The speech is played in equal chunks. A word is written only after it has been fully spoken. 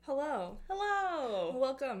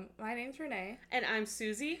Welcome. My name's Renee. And I'm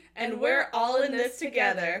Susie. And we're all in this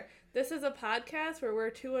together. This is a podcast where we're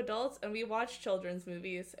two adults and we watch children's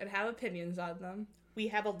movies and have opinions on them. We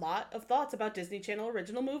have a lot of thoughts about Disney Channel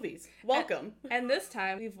original movies. Welcome. And this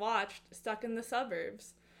time we've watched Stuck in the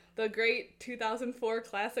Suburbs, the great 2004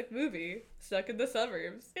 classic movie, Stuck in the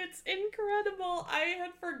Suburbs. It's incredible. I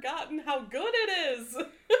had forgotten how good it is.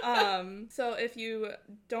 So if you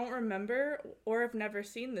don't remember or have never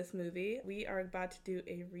seen this movie, we are about to do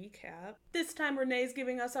a recap. This time Renee's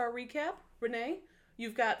giving us our recap. Renee,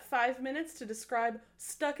 you've got 5 minutes to describe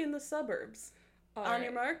Stuck in the Suburbs. On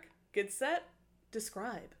your mark, get set,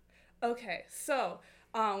 describe. Okay, so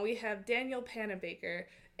we have Danielle Panabaker,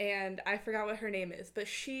 and I forgot what her name is, but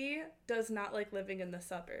she does not like living in the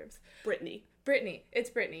suburbs. Brittany. It's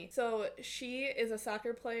Brittany. So she is a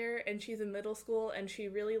soccer player, and she's in middle school, and she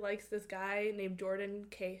really likes this guy named Jordan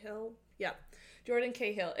Cahill. Yeah, Jordan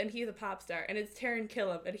Cahill, and he's a pop star, and it's Taran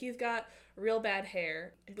Killam, and he's got real bad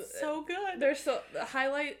hair. It's so good. They're so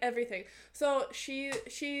highlight everything. So she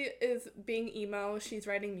is being emo. She's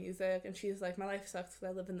writing music, and she's like, my life sucks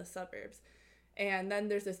because I live in the suburbs. And then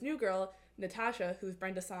there's this new girl, Natasha, who's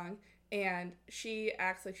Brenda Song, and she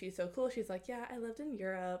acts like she's so cool. She's like, yeah, I lived in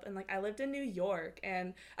Europe, and like I lived in New York,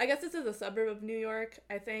 and I guess this is a suburb of New York,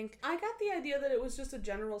 I think. I got the idea that it was just a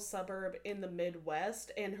general suburb in the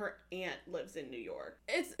Midwest, and her aunt lives in New York.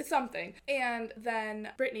 It's something. And then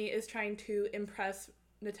Brittany is trying to impress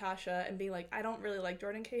Natasha and being like, I don't really like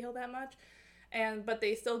Jordan Cahill that much. But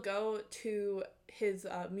they still go to his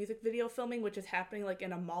music video filming, which is happening like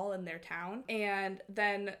in a mall in their town. And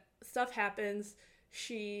then stuff happens.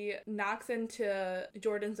 She knocks into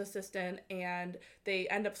Jordan's assistant, and they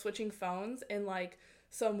end up switching phones in like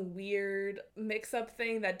some weird mix-up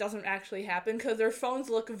thing that doesn't actually happen because their phones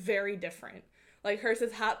look very different. Like hers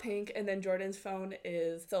is hot pink, and then Jordan's phone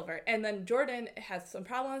is silver. And then Jordan has some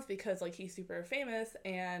problems because like he's super famous,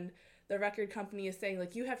 and the record company is saying,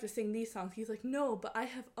 like, you have to sing these songs. He's like, no, but I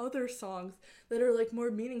have other songs that are, like,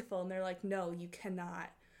 more meaningful. And they're like, no, you cannot.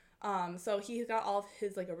 So he's got all of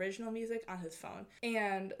his, like, original music on his phone.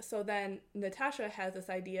 And so then Natasha has this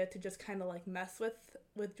idea to just kind of, like, mess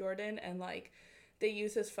with Jordan. And, like, they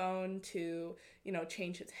use his phone to, you know,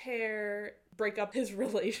 change his hair, break up his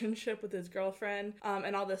relationship with his girlfriend,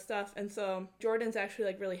 and all this stuff. And so Jordan's actually,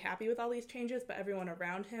 like, really happy with all these changes, but everyone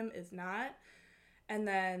around him is not. And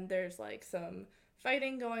then there's, like, some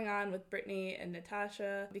fighting going on with Brittany and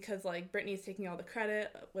Natasha because, like, Brittany's taking all the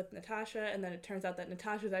credit with Natasha, and then it turns out that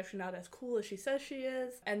Natasha's actually not as cool as she says she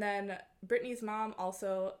is. And then Brittany's mom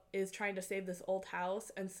also is trying to save this old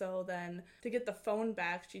house, and so then to get the phone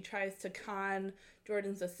back, she tries to con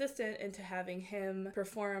Jordan's assistant into having him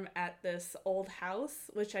perform at this old house,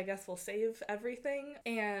 which I guess will save everything.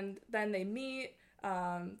 And then they meet.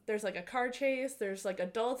 There's like a car chase, there's like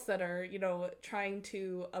adults that are, you know, trying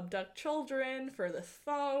to abduct children for this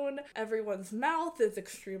phone. Everyone's mouth is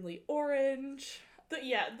extremely orange.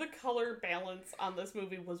 The color balance on this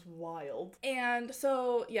movie was wild. And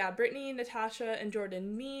so, yeah, Brittany, Natasha, and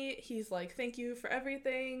Jordan meet. He's like, thank you for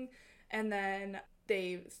everything. And then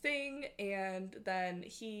they sing, and then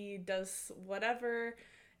he does whatever.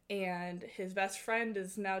 And his best friend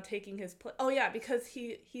is now taking his place. Oh, yeah, because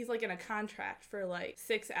he's, like, in a contract for, like,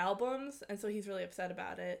 6 albums, and so he's really upset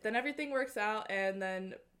about it. Then everything works out, and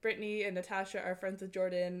then Brittany and Natasha are friends with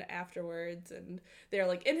Jordan afterwards, and they're,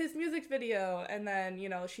 like, in his music video, and then, you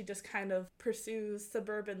know, she just kind of pursues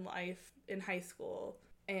suburban life in high school,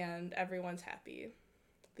 and everyone's happy.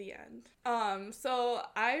 The end. So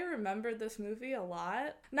I remember this movie a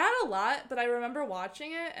lot. Not a lot, but I remember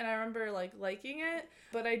watching it, and I remember, like, liking it,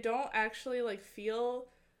 but I don't actually, like, feel,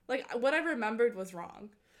 like, what I remembered was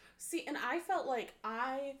wrong. See, and I felt like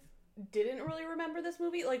I didn't really remember this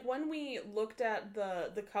movie. Like, when we looked at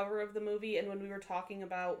the cover of the movie and when we were talking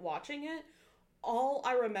about watching it, all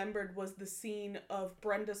I remembered was the scene of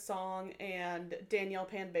Brenda Song and Danielle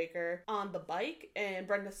Panabaker on the bike, and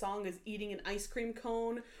Brenda Song is eating an ice cream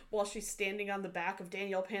cone while she's standing on the back of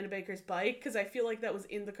Danielle Panabaker's bike, because I feel like that was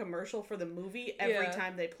in the commercial for the movie every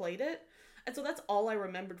time they played it. And so that's all I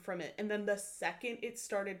remembered from it. And then the second it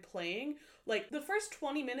started playing, like, the first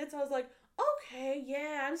 20 minutes, I was like, okay,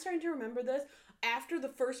 yeah, I'm starting to remember this. After the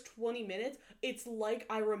first 20 minutes, it's like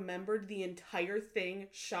I remembered the entire thing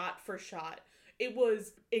shot for shot. It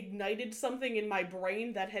was ignited something in my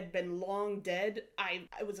brain that had been long dead. I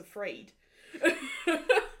was afraid.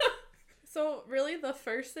 So really the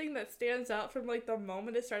first thing that stands out from, like, the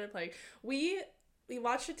moment it started playing, we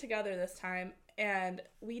watched it together this time, and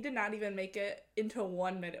we did not even make it into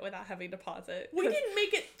 1 minute without having to pause it. We didn't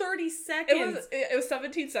make it 30 seconds. It was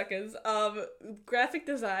 17 seconds. Graphic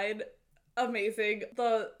design amazing.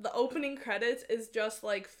 The opening credits is just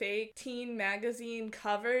like fake teen magazine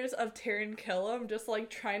covers of Taran Killam just like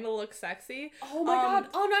trying to look sexy. Oh my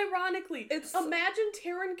god, unironically. It's imagine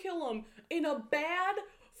Taran Killam in a bad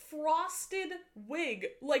frosted wig,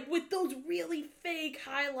 like with those really fake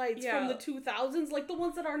highlights from the 2000s, like the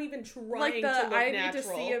ones that aren't even trying like the to look I natural. need to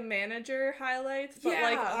see a manager highlights, but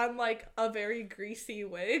like on like a very greasy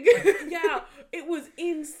wig. Yeah, it was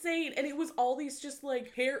insane, and it was all these just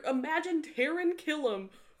like hair. Imagine Taran Killam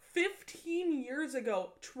 15 years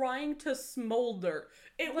ago trying to smolder.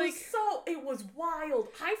 It was wild.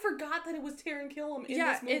 I forgot that it was Taran Killam in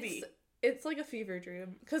this movie. It's like a fever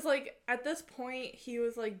dream. Because, like, at this point, he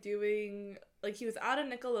was, like, doing... Like, he was out of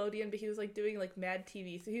Nickelodeon, but he was, like, doing, like, Mad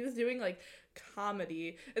TV. So he was doing, like,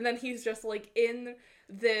 comedy. And then he's just, like, in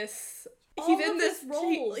this... He's in this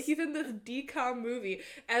DCOM movie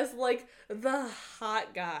as, like, the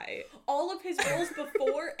hot guy. All of his roles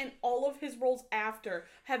before and all of his roles after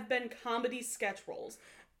have been comedy sketch roles.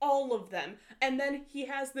 All of them. And then he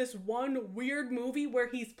has this one weird movie where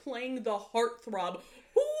he's playing the heartthrob.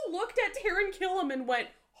 Who looked at Taran Killam and went,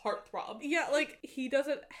 heartthrob? Yeah, like, he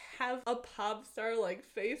doesn't have a pop star, like,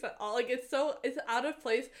 face at all. Like, it's out of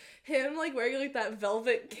place. Him, like, wearing, like, that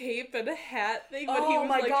velvet cape and hat thing when he was,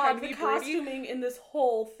 like, trying to be the costuming in this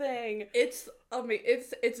whole thing. It's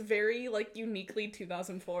very, like, uniquely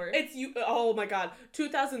 2004. Oh my god,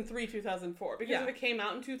 2003, 2004. Because if it came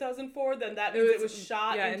out in 2004, then that means it was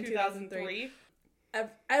shot in 2003.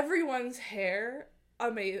 Everyone's hair...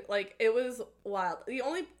 amazing. Like, it was wild. The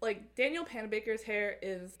only, like, Danielle Panabaker's hair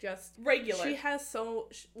is just regular. She has so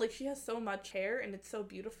much hair, and it's so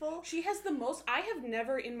beautiful. She has the most. I have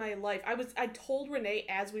never in my life, I told Renee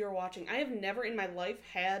as we were watching, I have never in my life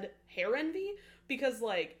had hair envy, because,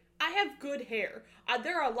 like, I have good hair.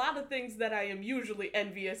 There are a lot of things that I am usually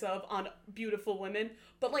envious of on beautiful women,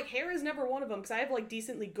 but, like, hair is never one of them, because I have, like,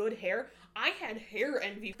 decently good hair. I had hair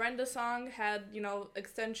envy. Brenda Song had,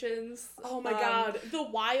 extensions. Oh my god.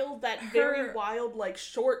 Very wild, like,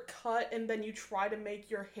 short cut, and then you try to make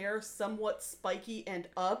your hair somewhat spiky and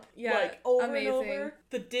up. Yeah, like, over amazing. And over.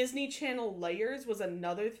 The Disney Channel layers was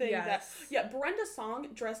another thing Brenda Song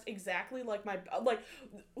dressed exactly like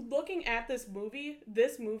looking at this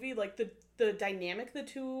movie, like, the dynamic the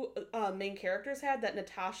two main characters had, that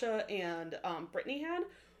Natasha and Brittany had,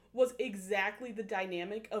 was exactly the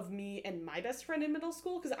dynamic of me and my best friend in middle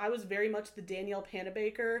school, because I was very much the Danielle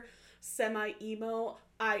Panabaker, semi-emo.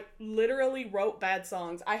 I literally wrote bad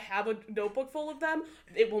songs. I have a notebook full of them.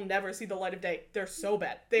 It will never see the light of day. They're so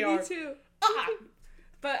bad. They are. Me too.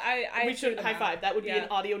 But we should high five. That would be an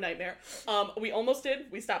audio nightmare. We almost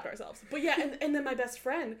did. We stopped ourselves. But yeah, and then my best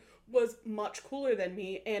friend was much cooler than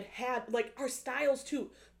me and had, like, our styles too.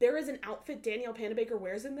 There is an outfit Danielle Panabaker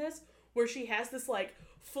wears in this where she has this, like,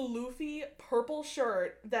 floofy purple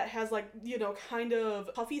shirt that has, like, kind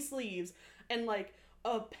of puffy sleeves and, like,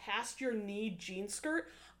 a past your knee jean skirt.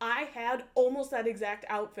 I had almost that exact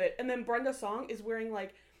outfit. And then Brenda Song is wearing,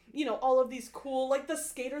 like, all of these cool, like, the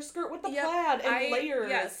skater skirt with the plaid and layers.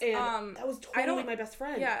 Yes, and that was totally my best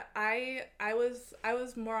friend. Yeah, I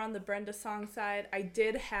was more on the Brenda Song side. I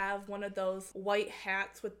did have one of those white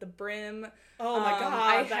hats with the brim. Oh my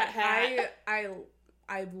god, that hat.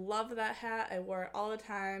 I love that hat. I wore it all the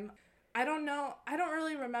time. I don't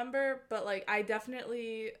really remember, but, like,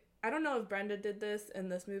 I don't know if Brenda did this in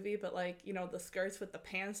this movie, but, like, the skirts with the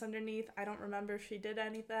pants underneath, I don't remember if she did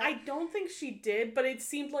any of that. I don't think she did, but it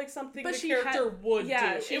seemed like something the character would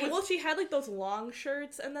do. She had, like, those long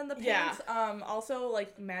shirts and then the pants. Also,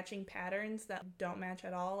 like, matching patterns that don't match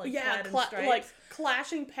at all. Like, plaid and stripes. Like,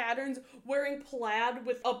 clashing patterns, wearing plaid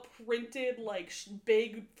with a printed, like,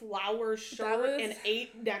 big flower shirt and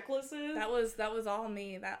 8 necklaces. That was all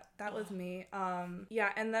me. That was me.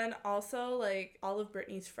 Yeah, and then also, like, all of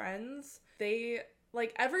Britney's friends, they,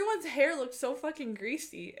 like, everyone's hair looked so fucking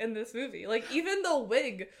greasy in this movie. Like, even the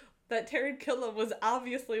wig that Taran Killam was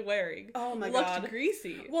obviously wearing looked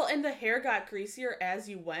greasy. Well, and the hair got greasier as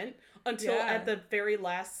you went until at the very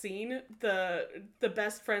last scene, the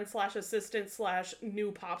best friend / assistant /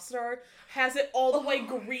 new pop star has it all the way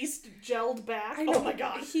greased, gelled back. I know. Oh my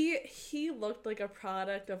god. He looked like a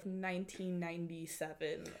product of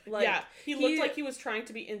 1997. Like, yeah, he looked like he was trying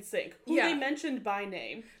to be NSYNC, who they mentioned by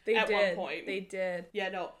name at one point. They did. Yeah,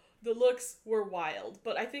 no. The looks were wild,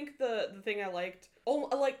 but I think the thing I liked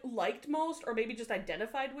most, or maybe just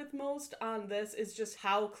identified with most on this, is just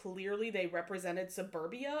how clearly they represented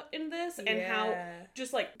suburbia in this, and how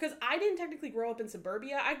just like, because I didn't technically grow up in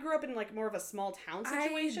suburbia. I grew up in like more of a small town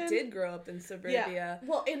situation. I did grow up in suburbia. Yeah.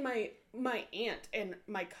 Well, and my aunt and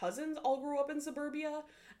my cousins all grew up in suburbia,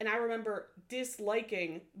 and I remember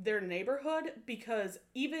disliking their neighborhood because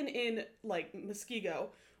even in like Muskego,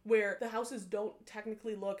 where the houses don't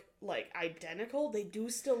technically look like identical, they do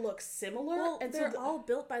still look similar. Well, and they're all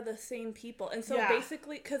built by the same people, and so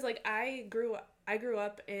basically, because like I grew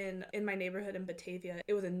up in my neighborhood in Batavia.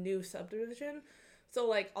 It was a new subdivision, so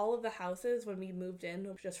like all of the houses when we moved in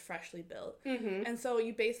were just freshly built, and so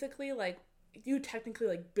you basically like. You technically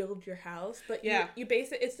like build your house, but you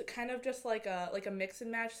base it. It's kind of just like a mix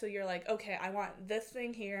and match. So you're like, okay, I want this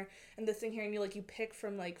thing here and this thing here, and you pick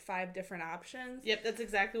from like 5 different options. Yep, that's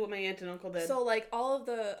exactly what my aunt and uncle did. So like all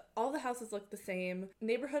the houses look the same.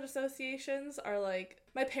 Neighborhood associations are like,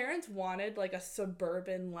 my parents wanted like a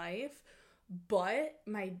suburban life. But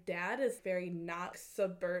my dad is very not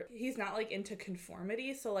he's not like into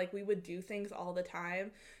conformity, so like we would do things all the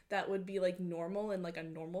time that would be like normal in like a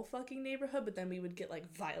normal fucking neighborhood, but then we would get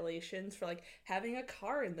like violations for like having a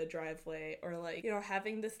car in the driveway, or like, you know,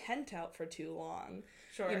 having this tent out for too long.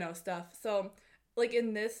 Sure. You know, stuff. So like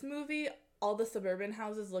in this movie, all the suburban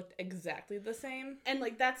houses looked exactly the same. And,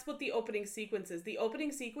 like, that's what the opening sequence is. The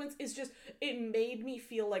opening sequence is just, it made me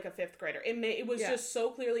feel like a 5th grader. It was just so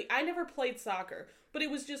clearly, I never played soccer, but it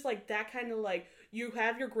was just, like, that kind of, like, you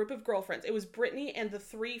have your group of girlfriends. It was Brittany and the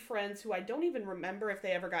 3 friends who I don't even remember if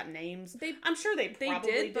they ever got names. I'm sure they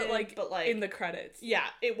probably did, but like in the credits. Yeah,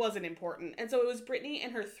 it wasn't important. And so it was Brittany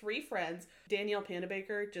and her 3 friends. Danielle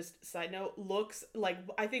Panabaker, just side note, looks like,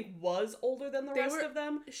 I think was older than the rest of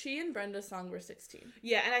them. She and Brenda Song were 16.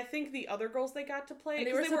 Yeah, and I think the other girls they got to play... And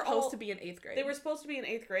they were supposed to be in 8th grade. They were supposed to be in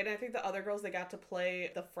 8th grade, and I think the other girls they got to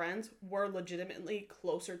play, the friends, were legitimately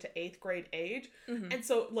closer to 8th grade age. Mm-hmm. And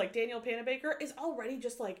so, like, Danielle Panabaker is already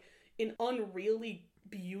just, like, an unreally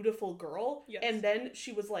beautiful girl. Yes. And then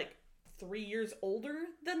she was, like, 3 years older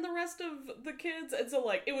than the rest of the kids, and so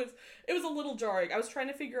like it was a little jarring. I was trying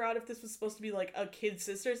to figure out if this was supposed to be like a kid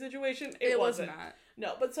sister situation. It wasn't. Was not.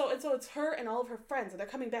 No, but so it's her and all of her friends, and they're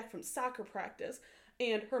coming back from soccer practice,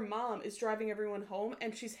 and her mom is driving everyone home,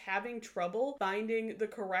 and she's having trouble finding the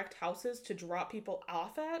correct houses to drop people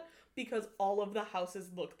off at because all of the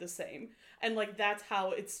houses look the same. And like that's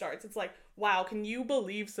how it starts. It's like, wow, can you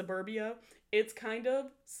believe suburbia? It's kind of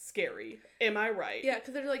scary. Am I right? Yeah,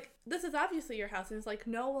 because they're like, this is obviously your house. And it's like,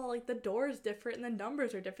 no, well, like, the door is different and the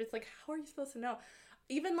numbers are different. It's like, how are you supposed to know?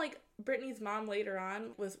 Even, like, Brittany's mom later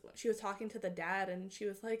on was talking to the dad, and she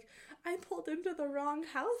was like, I pulled into the wrong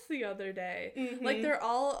house the other day. Mm-hmm. Like, they're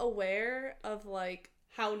all aware of, like...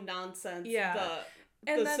 how nonsense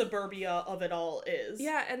the suburbia of it all is.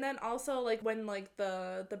 Yeah, and then also, like, when, like,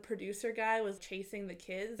 the producer guy was chasing the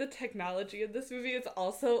kids, the technology in this movie is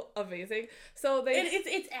also amazing. So And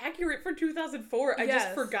it's accurate for 2004. I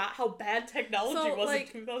just forgot how bad technology was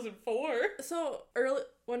like, in 2004. So,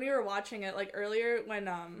 when we were watching it, like, earlier, when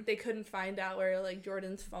they couldn't find out where, like,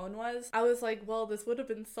 Jordan's phone was, I was like, well, this would have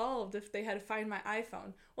been solved if they had Find My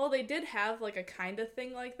iPhone. Well, they did have, like, a kind of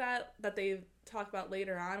thing like that they talk about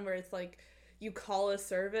later on, where it's, like, you call a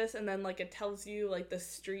service and then like it tells you like the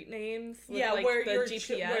street names with, like, where the your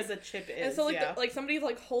GPS where the chip is. And so like like somebody's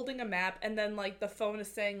like holding a map, and then like the phone is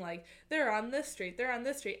saying like they're on this street,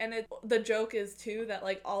 and the joke is too that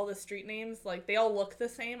like all the street names, like they all look the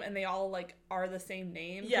same and they all like are the same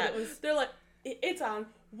name. Yeah, they're like, it's on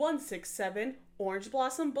 167 Orange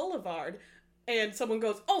Blossom Boulevard, and someone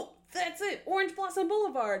goes, oh, that's it, Orange Blossom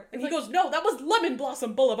Boulevard. And he goes, no, that was Lemon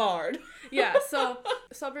Blossom Boulevard. Yeah, so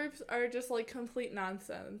suburbs are just, like, complete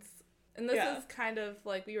nonsense. And this is kind of,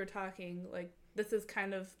 like, we were talking, like, this is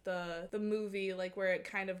kind of the movie, like, where it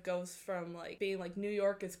kind of goes from, like, being, like, New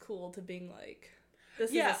York is cool to being, like,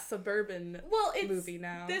 this is a suburban movie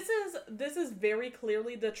now. This is very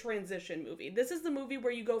clearly the transition movie. This is the movie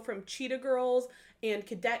where you go from Cheetah Girls and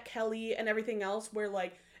Cadet Kelly and everything else, where,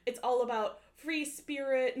 like, it's all about free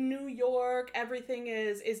spirit, New York, everything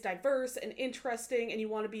is diverse and interesting, and you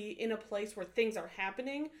want to be in a place where things are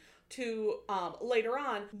happening, to later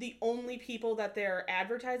on, the only people that they're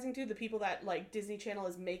advertising to, the people that like Disney Channel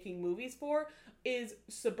is making movies for, is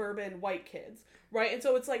suburban white kids, right? And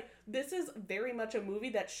so it's like, this is very much a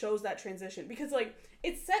movie that shows that transition, because like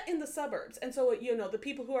it's set in the suburbs, and so, you know, the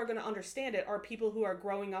people who are going to understand it are people who are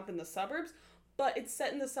growing up in the suburbs. but it's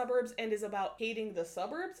set in the suburbs and is about hating the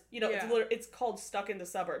suburbs. You know, it's called Stuck in the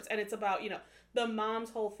Suburbs, and it's about, you know, the mom's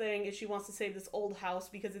whole thing is she wants to save this old house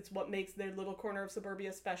because it's what makes their little corner of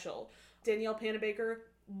suburbia special. Danielle Panabaker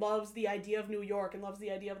loves the idea of New York and loves the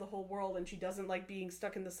idea of the whole world, and she doesn't like being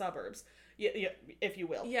stuck in the suburbs, if you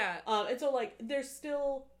will. Yeah. And so, like, there's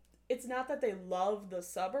still... It's not that they love the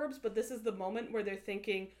suburbs, but this is the moment where they're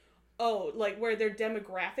thinking, oh, like, where their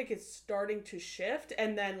demographic is starting to shift,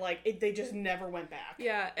 and then, like, they just never went back.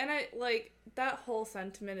 Yeah, and I, like, that whole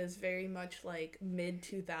sentiment is very much, like,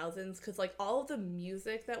 mid-2000s, because, like, all of the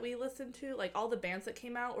music that we listened to, like, all the bands that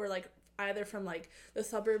came out were, like, either from, like, the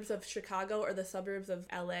suburbs of Chicago or the suburbs of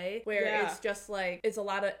LA, where it's just, like, it's a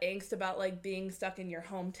lot of angst about, like, being stuck in your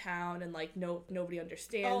hometown and, like, nobody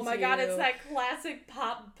understands Oh my god, it's that classic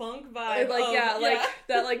pop punk vibe. And, like, like,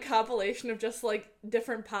 that, like, compilation of just, like,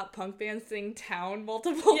 different pop punk bands sing Town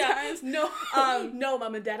multiple times. No, no,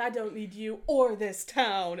 Mom and Dad, I don't need you or this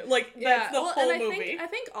town. Like, that's the whole movie. I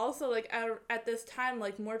think also, like, at this time,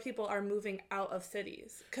 like, more people are moving out of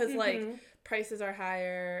cities, because, like, prices are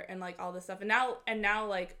higher and, like, all this stuff, and now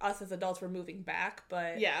like, us as adults, we're moving back,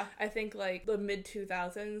 but I think, like, the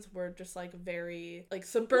mid-2000s were just, like, very, like,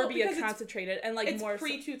 suburbia concentrated, and, like, it's more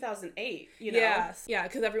pre-2008, you know? Yeah,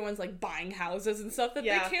 because everyone's, like, buying houses and stuff that they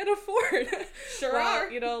can't afford. Sure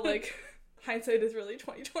are. You know, like, hindsight is really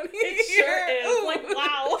 2020. It sure is. Like,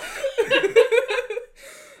 wow.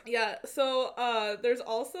 Yeah, so there's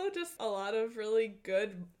also just a lot of really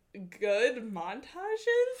good montages.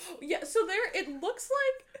 Yeah, so it looks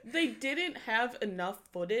like they didn't have enough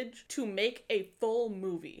footage to make a full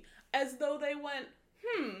movie. As though they went,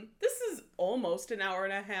 this is almost an hour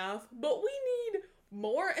and a half, but we need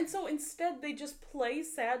more. And so instead they just play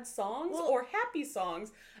sad songs or happy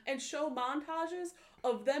songs and show montages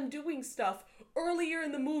of them doing stuff earlier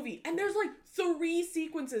in the movie. And there's, like, 3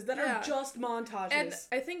 sequences that are just montages. And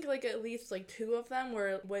I think, like, at least, like, 2 of them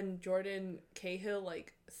were when Jordan Cahill,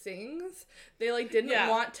 like, sings. They, like, didn't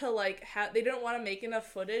want to, like, they didn't want to make enough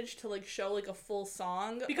footage to, like, show, like, a full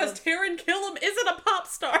song. Because Taran Killam isn't a pop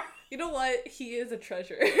star. You know what? He is a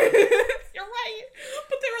treasure. You're right.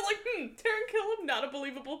 But they were like, Taran Killam, not a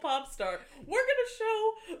believable pop star. We're gonna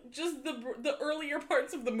show just the earlier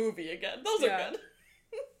parts of the movie again. Those are good.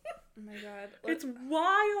 Oh my god. It's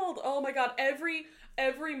wild. Oh my god.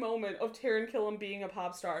 Every moment of Taran Killam being a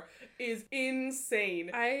pop star is insane.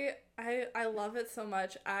 I love it so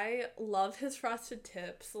much. I love his frosted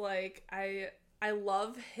tips. Like, I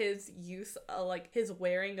love his use, like, his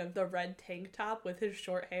wearing of the red tank top with his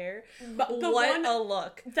short hair. But what a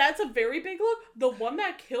look. That's a very big look. The one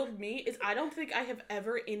that killed me is I don't think I have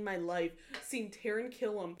ever in my life seen Taran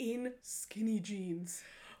Killam in skinny jeans.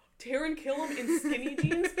 Taran Killam in skinny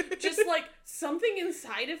jeans, just, like, something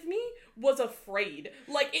inside of me was afraid.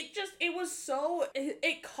 Like,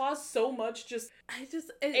 it caused so much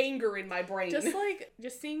anger in my brain.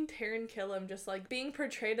 Just seeing Taran Killam just, like, being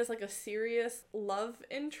portrayed as, like, a serious love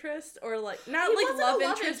interest, or, like, not, like, love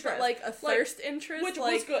interest, but, like, a thirst interest. Which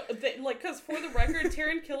was good. Because, for the record,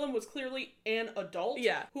 Taran Killam was clearly an adult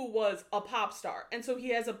who was a pop star. And so he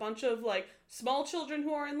has a bunch of, like, small children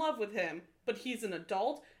who are in love with him, but he's an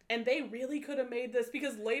adult. And they really could have made this,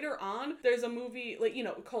 because later on, there's a movie, like, you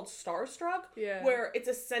know, called Starstruck, where it's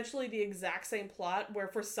essentially the exact same plot, where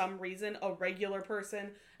for some reason, a regular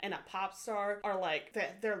person and a pop star are, like,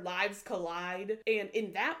 their lives collide. And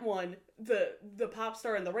in that one, the pop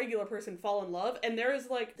star and the regular person fall in love, and there is,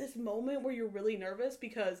 like, this moment where you're really nervous,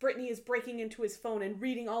 because Brittany is breaking into his phone and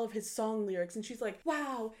reading all of his song lyrics, and she's like,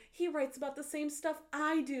 wow, he writes about the same stuff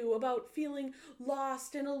I do, about feeling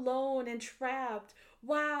lost and alone and trapped.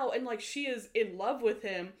 Wow. And, like, she is in love with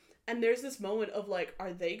him, and there's this moment of, like,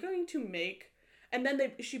 are they going to make... And then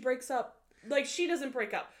she breaks up. Like, she doesn't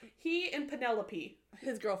break up. He and Penelope,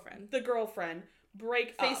 his girlfriend, the girlfriend,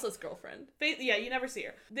 break faceless girlfriend. Yeah, you never see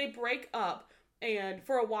her. They break up, and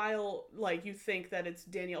for a while, like, you think that it's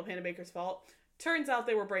Danielle Panabaker's fault. Turns out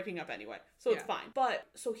they were breaking up anyway, so it's fine. But,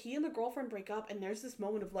 so he and the girlfriend break up, and there's this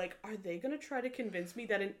moment of, like, are they gonna try to convince me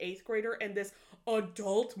that an 8th grader and this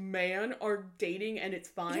adult man are dating and it's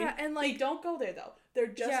fine? Yeah, and, like... They don't go there, though. They're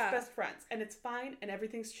just best friends, and it's fine, and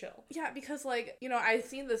everything's chill. Yeah, because, like, you know, I'd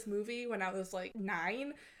seen this movie when I was, like,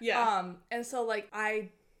 9. Yeah. And so, like, I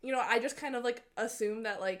you know, I just kind of like assumed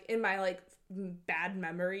that like in my like bad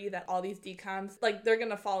memory that all these decoms like they're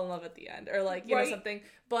gonna fall in love at the end or like you know something,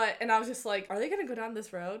 but and I was just like, are they gonna go down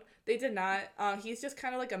this road? They did not. He's just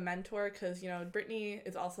kind of like a mentor because you know Brittany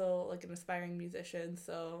is also like an aspiring musician,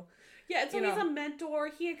 so yeah, so he's a mentor.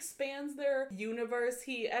 He expands their universe.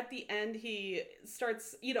 He at the end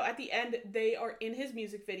starts, you know, at the end they are in his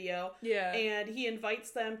music video, and he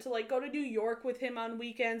invites them to like go to New York with him on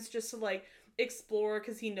weekends just to like explore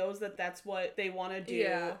because he knows that that's what they want to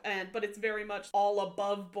do, but it's very much all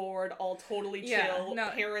above board, all totally chill.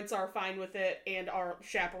 Parents are fine with it and are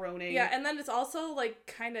chaperoning. And then it's also like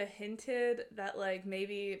kind of hinted that like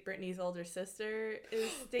maybe Brittany's older sister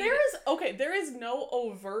is dating. There is no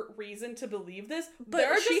overt reason to believe this, but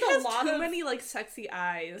there are just too many like sexy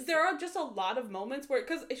eyes. There are just a lot of moments where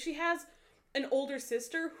because she has an older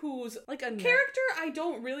sister who's like a character I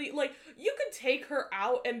don't really like. You could take her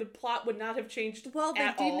out and the plot would not have changed. Well,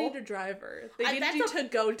 they do need a driver. They need to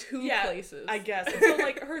go to places, I guess. So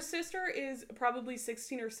like her sister is probably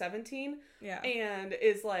 16 or 17, and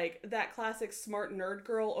is like that classic smart nerd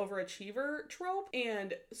girl overachiever trope,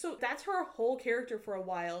 and so that's her whole character for a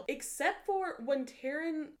while, except for when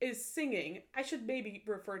Taran is singing. I should maybe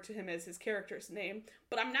refer to him as his character's name,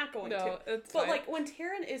 but I'm not going to. It's but fine. Like when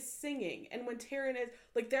Taran is singing and when Taran is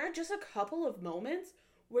like, there are just a couple of moments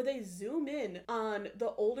where they zoom in on the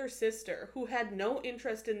older sister who had no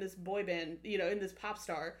interest in this boy band, you know, in this pop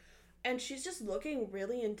star, and she's just looking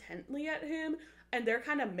really intently at him, and they're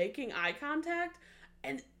kind of making eye contact,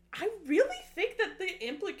 and I really think that the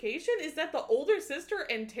implication is that the older sister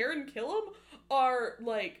and Taran Killam are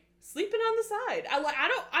like sleeping on the side.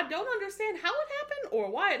 I don't understand how it happened or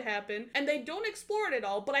why it happened, and they don't explore it at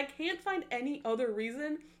all, but I can't find any other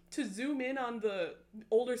reason to zoom in on the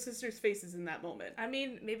older sister's faces in that moment. I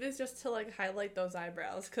mean, maybe it's just to like highlight those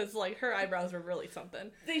eyebrows, because like her eyebrows were really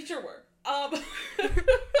something. They sure were.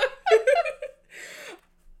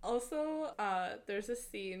 Also, there's a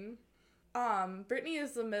scene. Brittany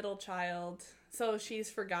is the middle child, so she's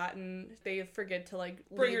forgotten. They forget to like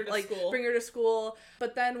bring her to school.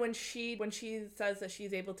 But then when she says that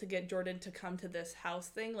she's able to get Jordan to come to this house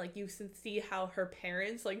thing, like you can see how her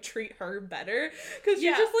parents like treat her better, because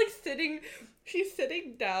she's just like she's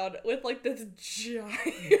sitting down with like this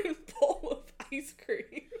giant bowl of ice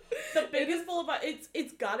cream. The biggest bowl of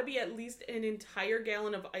it's got to be at least an entire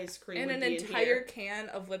gallon of ice cream and an entire can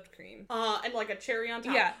of whipped cream. And like a cherry on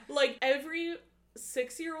top. Yeah, like every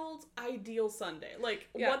 6-year-old's ideal Sunday, like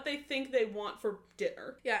what they think they want for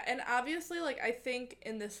dinner. Yeah, and obviously like I think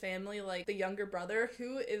in this family like the younger brother,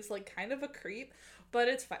 who is like kind of a creep, but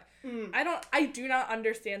it's fine. I do not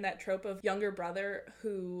understand that trope of younger brother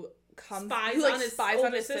who spies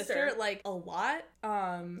on his sister like a lot.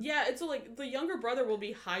 It's like the younger brother will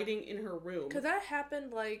be hiding in her room, because that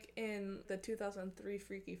happened like in the 2003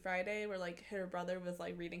 Freaky Friday, where like her brother was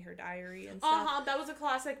like reading her diary and stuff. That was a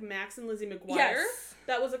classic Max and Lizzie McGuire. Yes.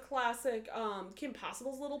 That was a classic Kim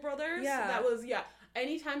Possible's little brothers. That was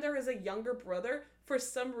anytime there is a younger brother, for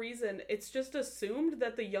some reason it's just assumed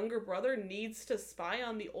that the younger brother needs to spy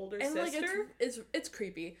on the older sister. Like it's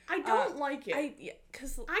creepy. I don't like it.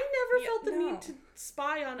 Because I never felt the need to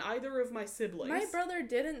spy on either of my siblings. My brother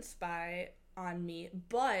didn't spy on me,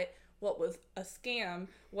 but what was a scam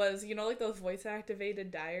was, you know, like those voice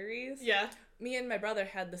activated diaries. Yeah. Me and my brother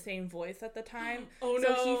had the same voice at the time. Oh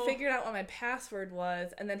no. So he figured out what my password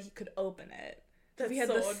was, and then he could open it. That's we had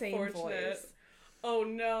so the same unfortunate. voice. Oh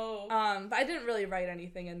no. But I didn't really write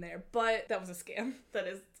anything in there, but that was a scam.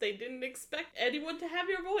 They didn't expect anyone to have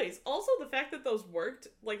your voice. Also, the fact that those worked,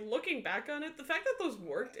 like looking back on it, the fact that those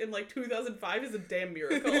worked in like 2005 is a damn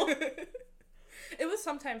miracle. It was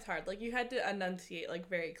sometimes hard. Like you had to enunciate like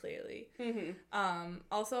very clearly. Mm-hmm.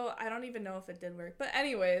 Also, I don't even know if it did work. But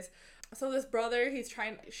anyways, so this brother,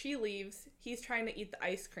 she leaves, he's trying to eat the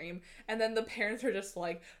ice cream, and then the parents are just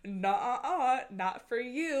like, nah, not for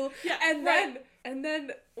you. Yeah, and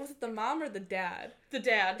then, was it the mom or the dad? The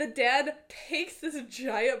dad. The dad takes this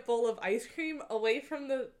giant bowl of ice cream away from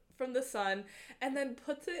the son, and then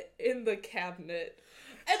puts it in the cabinet.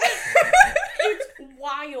 And it's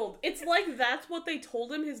wild. It's like that's what they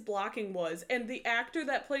told him his blocking was, and the actor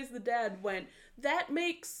that plays the dad went, that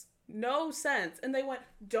makes no sense. And they went,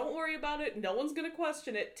 don't worry about it, no one's gonna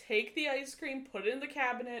question it, take the ice cream, put it in the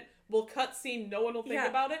cabinet, we'll cut scene, no one will think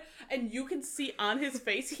about it. And you can see on his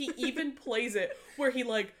face, he even plays it where he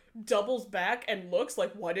like doubles back and looks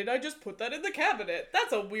like, why did I just put that in the cabinet?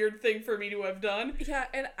 That's a weird thing for me to have done. Yeah,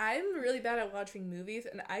 and I'm really bad at watching movies,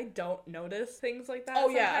 and I don't notice things like that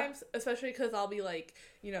sometimes, especially because I'll be like,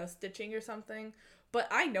 you know, stitching or something. but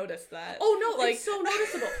I noticed that. Oh no, like, it's so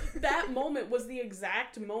noticeable. That moment was the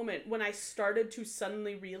exact moment when I started to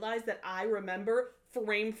suddenly realize that I remember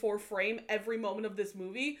frame for frame every moment of this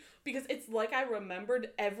movie, because it's like I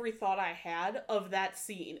remembered every thought I had of that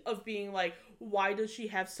scene of being like, why does she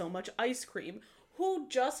have so much ice cream? Who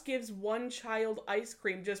just gives one child ice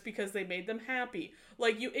cream just because they made them happy?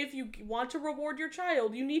 Like, if you want to reward your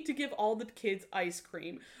child, you need to give all the kids ice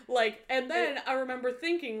cream. Like, and then I remember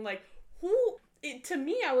thinking, like, to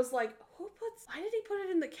me, I was like, why did he put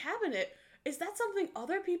it in the cabinet? Is that something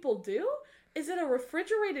other people do? Is it a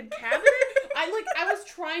refrigerated cabinet? I was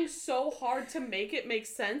trying so hard to make it make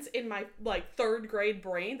sense in my, like, 3rd grade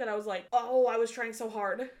brain that I was like, oh, I was trying so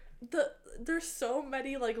hard. There's so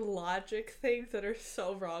many, like, logic things that are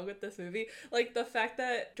so wrong with this movie. Like, the fact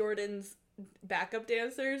that Jordan's backup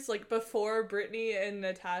dancers, like, before Brittany and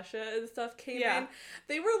Natasha and stuff came in,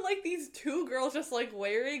 they were, like, these 2 girls just, like,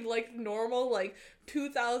 wearing, like, normal, like,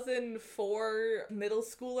 2004 middle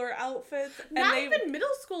schooler outfits. Not even middle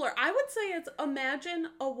schooler. I would say it's, imagine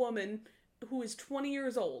a woman who is 20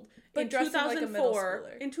 years old but in 2004,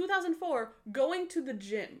 like in 2004, going to the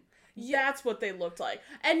gym. Yeah. That's what they looked like.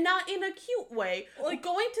 And not in a cute way. Like,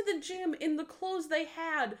 going to the gym in the clothes they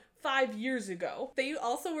had 5 years ago. They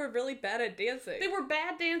also were really bad at dancing. They were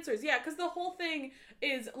bad dancers, yeah, because the whole thing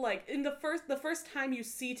is, like, in the first time you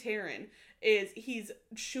see Taran is he's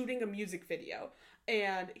shooting a music video.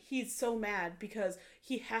 And he's so mad because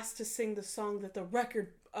he has to sing the song that the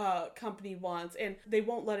record company wants, and they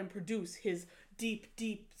won't let him produce his deep,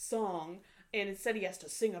 deep song. And instead he has to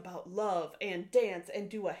sing about love and dance and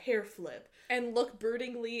do a hair flip. And look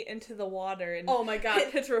broodingly into the water and oh my god,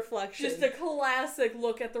 hit his reflection. Just a classic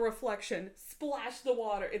look at the reflection. Splash the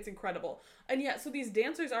water. It's incredible. And yeah, so these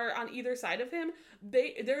dancers are on either side of him.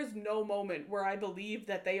 There's no moment where I believe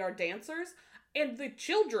that they are dancers. And the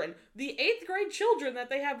children, the 8th grade children that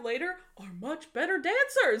they have later, are much better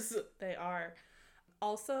dancers. They are.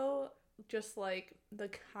 Also, just like the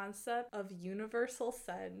concept of universal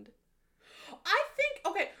send. I think,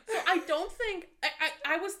 okay, so I don't think,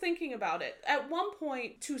 I was thinking about it. At one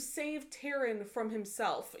point, to save Taran from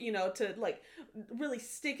himself, you know, to, like, really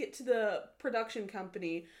stick it to the production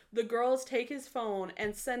company, the girls take his phone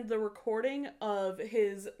and send the recording of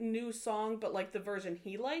his new song, but, like, the version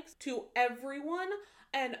he likes, to everyone.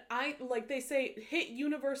 And they say, hit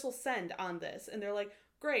universal send on this. And they're like,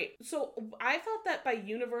 great. So I thought that by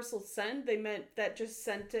universal send, they meant that just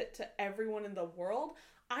sent it to everyone in the world.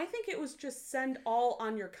 I think it was just send all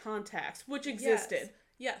on your contacts, which existed.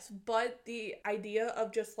 Yes, but the idea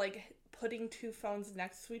of just, like, putting 2 phones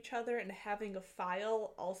next to each other and having a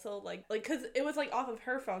file also, like, because it was, like, off of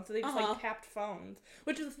her phone, so they just, like, tapped phones,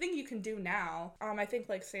 which is a thing you can do now. I think,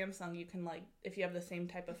 like, Samsung, you can, like, if you have the same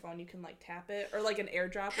type of phone, you can, like, tap it, or, like, an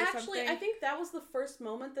AirDrop or something. Actually, I think that was the first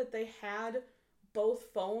moment that they had both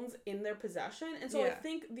phones in their possession, and so I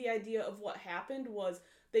think the idea of what happened was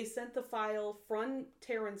they sent the file from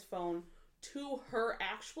Taran's phone to her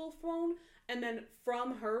actual phone, and then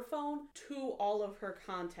from her phone to all of her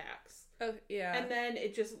contacts. Oh, yeah. And then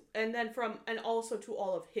and also to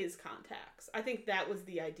all of his contacts. I think that was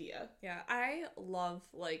the idea. Yeah, I love,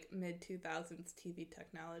 like, mid-2000s TV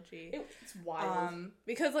technology. It's wild.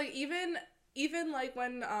 Because, like, even like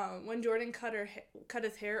when Jordan cut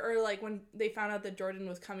his hair, or like when they found out that Jordan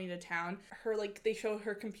was coming to town, they show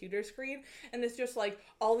her computer screen and it's just like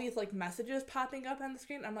all these like messages popping up on the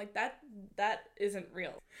screen. I'm like, that isn't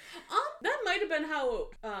real. That might have been how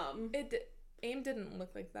AIM didn't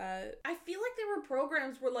look like that. I feel like there were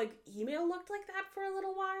programs where like email looked like that for a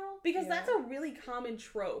little while, because that's a really common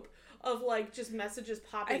trope of like just messages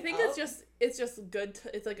popping up. I think it's just good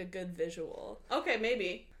it's like a good visual. Okay,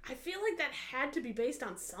 maybe. I feel like that had to be based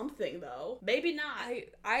on something, though. Maybe not.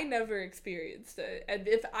 I never experienced it. And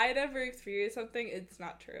if I never experienced something, it's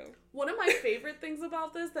not true. One of my favorite things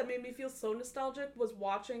about this that made me feel so nostalgic was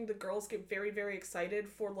watching the girls get very, very excited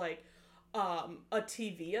for, like, a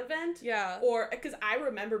TV event. Yeah. Or, because I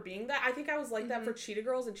remember being that. I think I was like that for Cheetah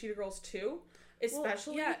Girls and Cheetah Girls 2.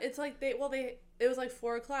 Especially. Well, yeah, it's like it was like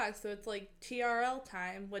 4:00, so it's like TRL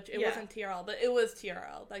time, which it wasn't TRL, but it was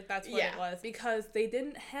TRL. Like, that's what it was, because they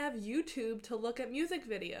didn't have YouTube to look at music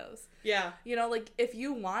videos. Yeah. You know, like, if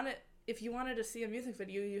you wanted to see a music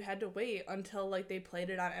video, you had to wait until, like, they played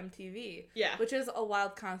it on MTV. Yeah. Which is a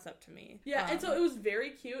wild concept to me. Yeah, and so it was very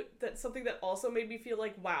cute. That's something that also made me feel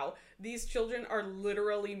like, wow, these children are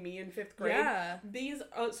literally me in 5th grade. Yeah.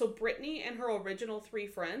 So Brittany and her original 3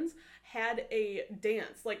 friends had a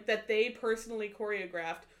dance, like, that they personally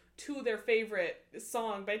choreographed to their favorite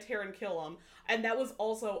song by Taran Killam. And that was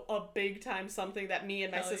also a big time something that me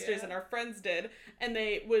and my sisters and our friends did. And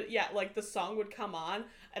they would, like the song would come on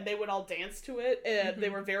and they would all dance to it. And they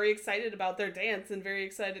were very excited about their dance and very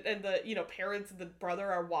excited. And the, parents and the brother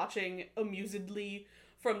are watching amusedly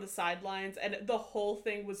from the sidelines. And the whole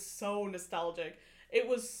thing was so nostalgic. It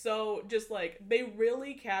was so just like, they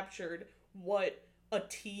really captured what a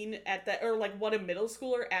teen at that, or like what a middle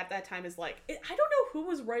schooler at that time is like. I don't know who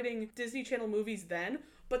was writing Disney Channel movies then,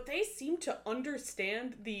 but they seem to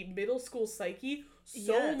understand the middle school psyche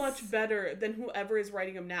so much better than whoever is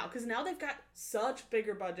writing them now. Because now they've got such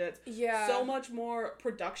bigger budgets, so much more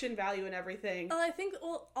production value and everything. I think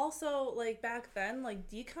also like back then, like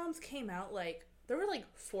DComs came out like there were like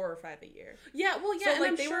 4 or 5 a year. Yeah, well, yeah, so and like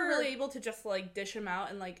I'm they sure were really able to just like dish them out,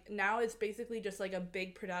 and like now it's basically just like a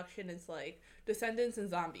big production. It's like Descendants and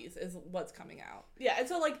Zombies is what's coming out. Yeah, and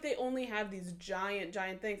so like they only have these giant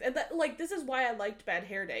things, and that like this is why I liked Bad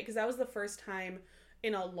Hair Day, because that was the first time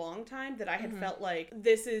in a long time that I had felt like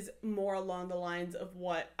this is more along the lines of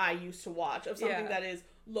what I used to watch, of something that is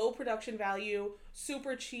low production value,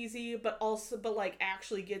 super cheesy, but like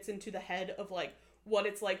actually gets into the head of like what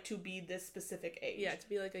it's like to be this specific age. Yeah, to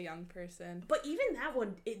be like a young person. But even that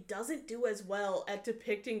one, it doesn't do as well at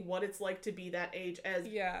depicting what it's like to be that age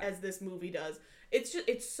as this movie does.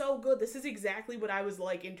 It's so good. This is exactly what I was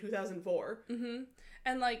like in 2004. Mm-hmm.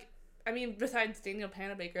 And like, I mean, besides Daniel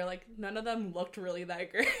Panabaker, like, none of them looked really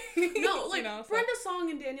that great. No, like, Brenda Song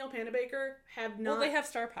and Daniel Panabaker have not... Well, they have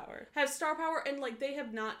star power. And, like, they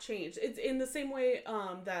have not changed. It's in the same way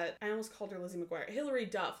that... I almost called her Lizzie McGuire. Hilary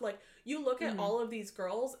Duff. Like, you look at all of these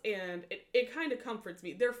girls, and it kind of comforts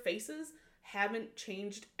me. Their faces haven't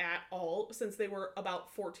changed at all since they were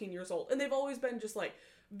about 14 years old. And they've always been just, like,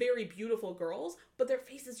 very beautiful girls, but their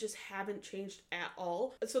faces just haven't changed at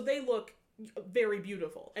all. So they look very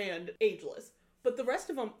beautiful and ageless. But the rest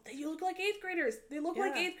of them, they look like 8th graders. They look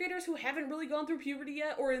like 8th graders who haven't really gone through puberty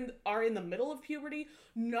yet or are in the middle of puberty.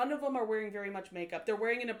 None of them are wearing very much makeup. They're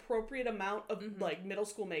wearing an appropriate amount of like middle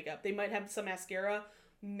school makeup. They might have some mascara,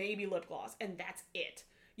 maybe lip gloss, and that's it.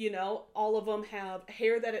 All of them have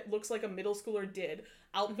hair that it looks like a middle schooler did,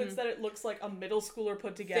 outfits that it looks like a middle schooler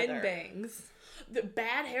put together. Thin bangs. The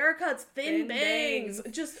bad haircuts, thin bangs.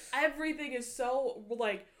 Just everything is so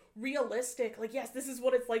like realistic. Like, yes, this is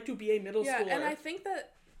what it's like to be a middle schooler. Yeah, and I think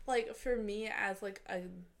that like for me as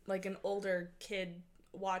like an older kid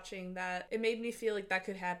watching that, it made me feel like that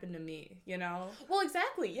could happen to me, Well,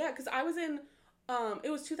 exactly. Yeah, because I was in it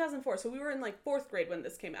was 2004, so we were in like 4th grade when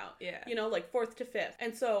this came out. Yeah. Like 4th to 5th.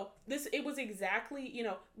 And so it was exactly,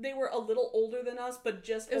 they were a little older than us, but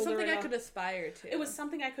just it was older something enough. I could aspire to. It was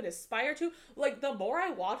something I could aspire to. Like, the more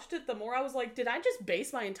I watched it, the more I was like, did I just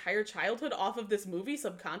base my entire childhood off of this movie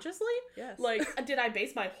subconsciously? Yes. Like, did I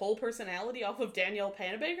base my whole personality off of Danielle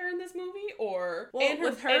Panabaker in this movie? Or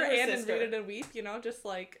with her and sister. Read It and Weep, just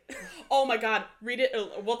like... Oh my god, Read It...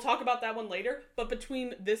 We'll talk about that one later, but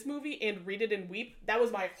between this movie and Read It and Weep, that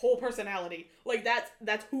was my whole personality. Like,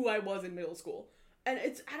 that's who I was in middle school. And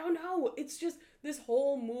I don't know, it's just, this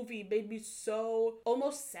whole movie made me so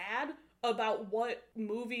almost sad about what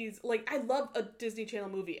movies, like, I love a Disney Channel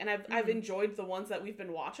movie, and I've enjoyed the ones that we've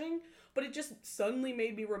been watching, but it just suddenly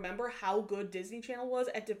made me remember how good Disney Channel was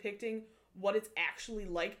at depicting what it's actually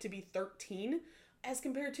like to be 13, as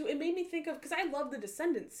compared to, it made me think of, because I love the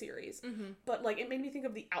Descendants series, but, like, it made me think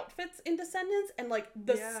of the outfits in Descendants, and, like,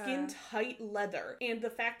 the skin-tight leather, and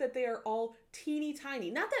the fact that they are all teeny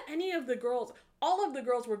tiny. Not that any of the girls, all of the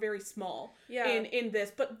girls were very small in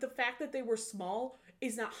this, but the fact that they were small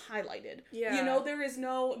is not highlighted. Yeah. There is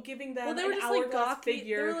no giving them they were an just hourglass like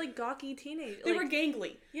figure. They were like gawky teenagers. They were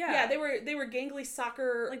gangly. Yeah, they were gangly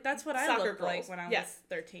soccer. Like, that's what I looked girls. like when I was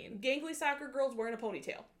 13. Gangly soccer girls wearing a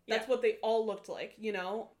ponytail. That's what they all looked like,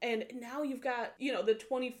 And now you've got, the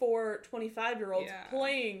 24, 25-year-olds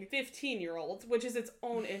playing 15-year-olds, which is its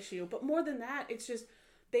own issue. But more than that, it's just,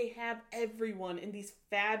 they have everyone in these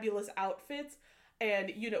fabulous outfits.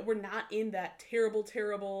 And, we're not in that terrible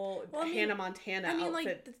Hannah Montana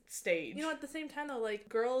outfit stage. At the same time, though, like,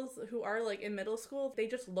 girls who are, like, in middle school, they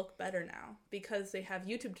just look better now. Because they have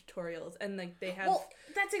YouTube tutorials, and, like, they have... Well,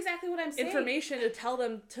 that's exactly what I'm saying. Information to tell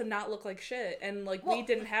them to not look like shit. And, like, we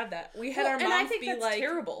didn't have that. We had our moms and I think be that's like...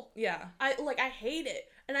 terrible. Yeah. I hate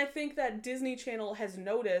it. And I think that Disney Channel has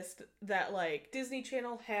noticed that, like, Disney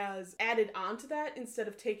Channel has added on to that instead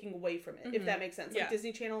of taking away from it, if that makes sense. Like,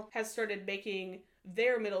 Disney Channel has started making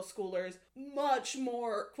their middle schoolers much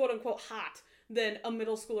more, quote-unquote, hot than a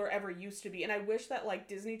middle schooler ever used to be. And I wish that, like,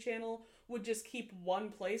 Disney Channel would just keep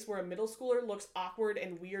one place where a middle schooler looks awkward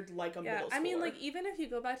and weird like a middle schooler. I mean, like, even if you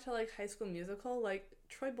go back to, like, High School Musical, like,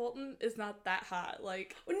 Troy Bolton is not that hot.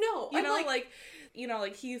 Like, no, you know,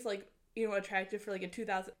 like he's like, you know, attractive for like a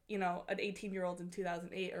 2000, you know, an 18-year-old in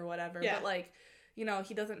 2008 or whatever. Yeah. But like, you know,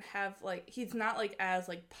 he doesn't have like, he's not like as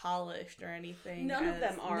like polished or anything. None of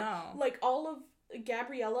them are. No. Like all of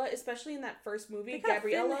Gabriella, especially in that first movie, They got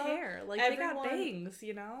Gabriella thin hair. Like everyone, they got bangs,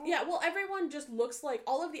 you know? Yeah, well, everyone just looks like,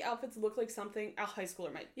 all of the outfits look like something a high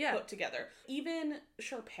schooler might put together. Even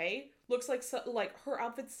Sharpay looks like, like her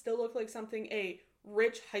outfits still look like something a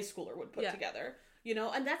rich high schooler would put together. You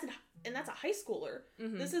know, and that's a high schooler.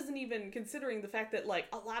 Mm-hmm. This isn't even considering the fact that like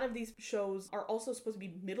a lot of these shows are also supposed to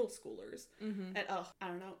be middle schoolers. Mm-hmm. And I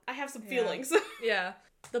don't know. I have some feelings. Yeah.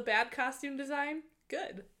 The bad costume design,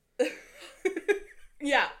 good.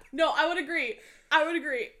 Yeah. No, I would agree.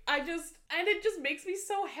 And it just makes me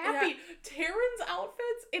so happy. Yeah. Taryn's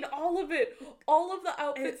outfits in all of the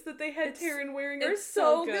outfits that they had Taryn wearing are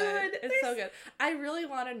so good. It's so good. I really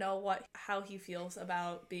want to know how he feels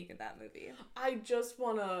about being in that movie. I just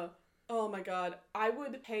want to, oh my god, I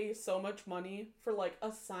would pay so much money for like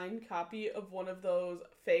a signed copy of one of those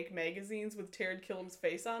fake magazines with Taran Killam's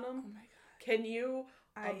face on them. Oh my god. Can you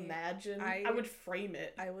imagine? I would frame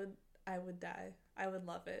it. I would die. I would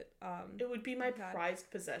love it. It would be my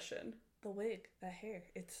prized possession. The wig, the hair,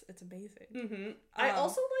 it's amazing. Mm-hmm. I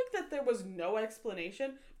also like that there was no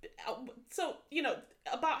explanation. So, you know,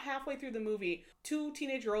 about halfway through the movie, 2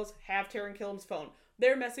 teenage girls have Taran Killam's phone.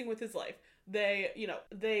 They're messing with his life.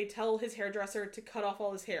 They tell his hairdresser to cut off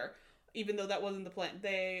all his hair, even though that wasn't the plan.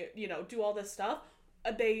 They, do all this stuff.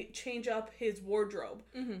 They change up his wardrobe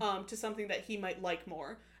to something that he might like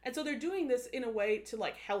more. And so they're doing this in a way to,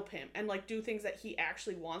 like, help him and, like, do things that he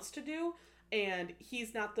actually wants to do. And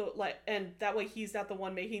he's not and that way he's not the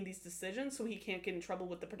one making these decisions, so he can't get in trouble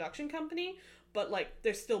with the production company. But, like,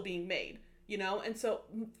 they're still being made, And so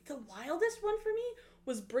the wildest one for me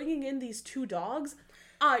was bringing in these 2 dogs.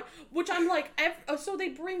 Which I'm like, so they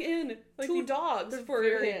bring in like 2 dogs for him.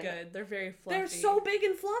 They're very good. They're very fluffy. They're so big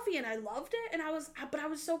and fluffy, and I loved it. And I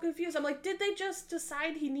was so confused. I'm like, did they just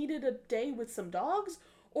decide he needed a day with some dogs,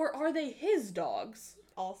 or are they his dogs?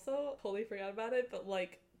 Also, totally forgot about it, but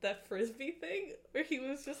like that frisbee thing where he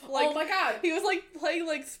was just like, oh my god, he was like playing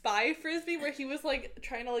like spy frisbee, where he was like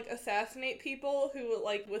trying to like assassinate people who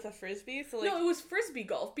like with a frisbee. So like, no, it was frisbee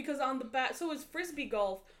golf because on the back, so it was frisbee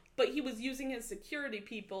golf. But he was using his security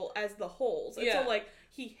people as the holes. And so, like,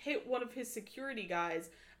 he hit one of his security guys,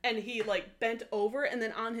 and he, like, bent over, and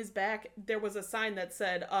then on his back, there was a sign that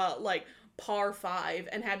said, like, par 5,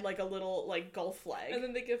 and had, like, a little, like, golf flag. And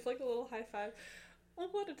then they give, like, a little high five. Oh,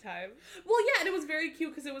 what a time. Well, yeah, and it was very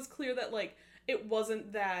cute, because it was clear that, like, it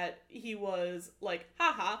wasn't that he was, like,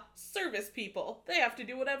 haha, service people. They have to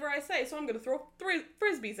do whatever I say, so I'm gonna throw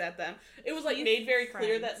frisbees at them. It was, like, made very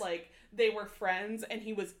clear that, like, they were friends and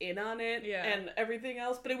he was in on it and everything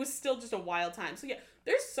else, but it was still just a wild time. So yeah,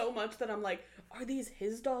 there's so much that I'm like, are these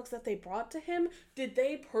his dogs that they brought to him? Did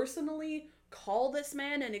they personally call this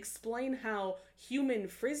man and explain how human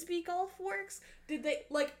frisbee golf works? Did they,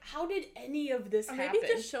 like, how did any of this happen? Maybe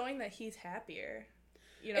just showing that he's happier.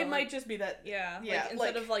 It might just be that. Yeah. Like,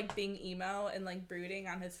 instead of, like, being emo and, like, brooding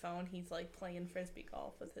on his phone, he's, like, playing frisbee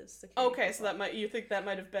golf with his security people. So you think that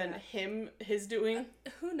might have been his doing?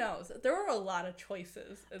 Who knows? There were a lot of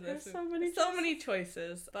choices in this. There's so many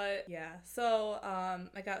choices. But, yeah. So,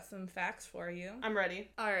 I got some facts for you. I'm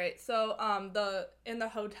ready. All right. So, in the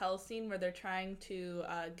hotel scene where they're trying to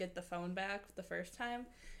get the phone back the first time,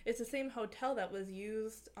 it's the same hotel that was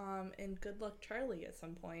used in Good Luck Charlie at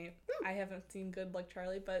some point. I haven't seen Good Luck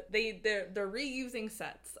Charlie, but they're reusing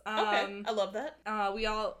sets. Okay, I love that.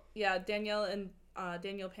 Danielle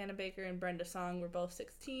Panabaker and Brenda Song were both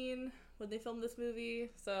 16 when they filmed this movie.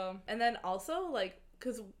 So, and then also, like,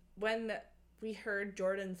 because when we heard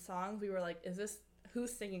Jordan's songs, we were like,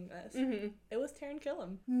 who's singing this? Mm-hmm. It was Taran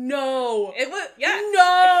Killam. No! It was, yeah.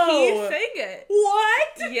 No! He sang it.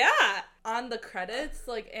 What? Yeah. On the credits,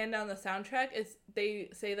 like, and on the soundtrack, they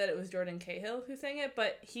say that it was Jordan Cahill who sang it,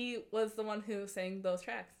 but he was the one who sang those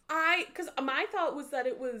tracks. Because my thought was that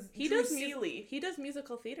it was Drew Seeley. He does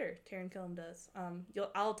musical theater, Taran Killam does.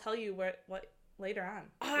 I'll tell you what later on.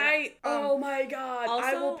 Oh my god, also,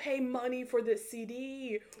 I will pay money for this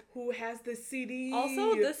CD. Who has this CD?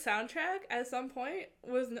 Also, this soundtrack at some point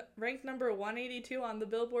was ranked number 182 on the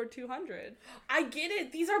Billboard 200. I get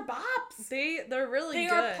it. These are bops. They're really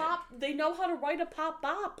good. They are pop. They know how to write a pop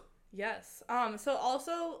bop. Yes. So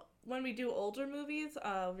also when we do older movies,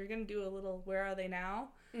 we're gonna do a little Where Are They Now?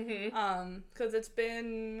 Mm-hmm. Because it's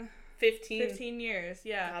been 15 years.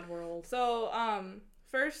 Yeah. God, we're old. So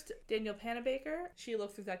first, Danielle Panabaker. She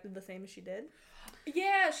looks exactly the same as she did.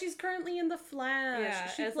 Yeah, she's currently in The Flash. Yeah,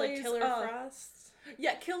 she as plays, like Killer Frost.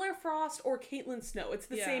 Yeah, Killer Frost or Caitlin Snow. It's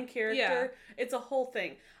the Yeah. same character. Yeah. It's a whole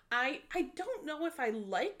thing. I don't know if I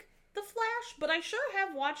like The Flash, but I sure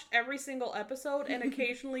have watched every single episode and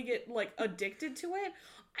occasionally get, like, addicted to it.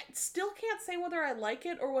 I still can't say whether I like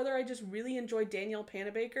it or whether I just really enjoy Daniel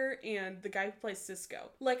Panabaker and the guy who plays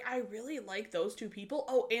Cisco. Like, I really like those two people.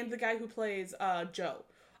 Oh, and the guy who plays Joe.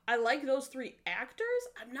 I like those three actors.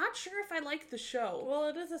 I'm not sure if I like the show. Well,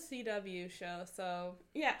 it is a CW show, so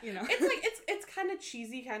Yeah, you know. it's like it's kind of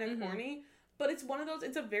cheesy, kind of corny, but it's one of those.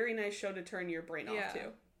 It's a very nice show to turn your brain off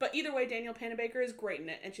to. But either way, Danielle Panabaker is great in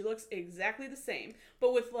it, and she looks exactly the same,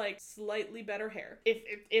 but with, like, slightly better hair,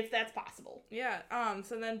 if that's possible. Yeah.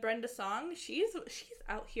 So then Brenda Song, she's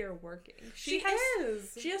out here working. She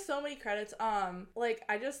has so many credits. Like,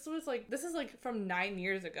 I just was like, this is like from 9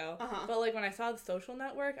 years ago. Uh-huh. But like when I saw The Social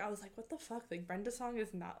Network, I was like, what the fuck? Like, Brenda Song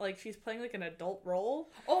is not, like, she's playing like an adult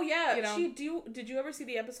role. Oh yeah, You know? Did you ever see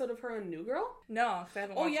the episode of her on New Girl? No, 'cause I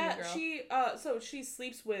haven't watched New Girl. So she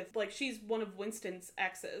sleeps with, like, she's one of Winston's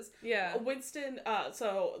exes. Yeah. Winston,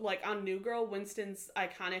 so, like, on New Girl, Winston's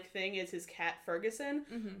iconic thing is his cat, Ferguson.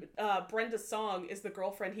 Brenda Song is the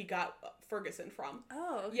girlfriend he got Ferguson from.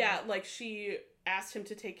 Oh, okay. Yeah, like, she asked him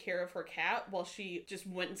to take care of her cat while she just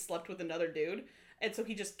went and slept with another dude, and so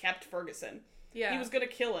he just kept Ferguson. Yeah. He was gonna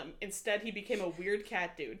kill him. Instead, he became a weird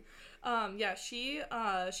cat dude. Yeah,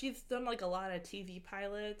 she's done like a lot of TV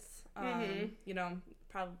pilots. You know,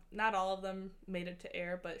 probably not all of them made it to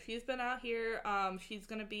air, but she's been out here. She's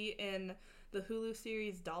gonna be in the Hulu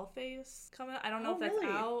series Dollface coming out. I don't know if that's really?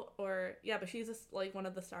 out or yeah, but she's just like one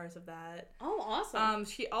of the stars of that. Oh, awesome.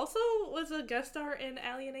 She also was a guest star in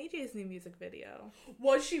Allie and AJ's new music video.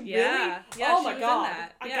 Was she really? Yeah, Oh she my was in god.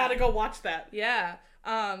 that. I Yeah. gotta go watch that. Yeah.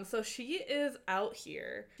 So she is out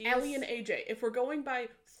here. Allie and AJ, if we're going by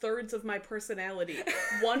thirds of my personality,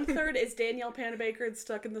 1/3 is Danielle Panabaker and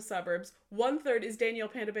Stuck in the Suburbs, 1/3 is Danielle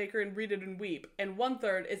Panabaker and Read It and Weep, and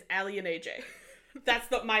 1/3 is Allie and AJ.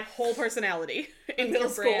 That's my whole personality in middle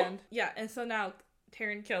school. Yeah, and so now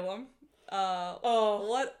Taron Killam. Oh,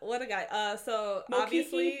 What a guy. So Mokiki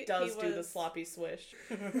obviously does do the sloppy swish.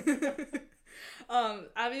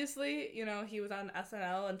 Obviously, you know, he was on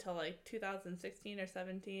SNL until like 2016 or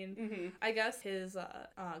 17. I guess his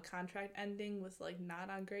contract ending was like not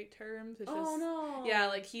on great terms. It's just, no. yeah,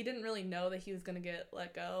 like he didn't really know that he was gonna get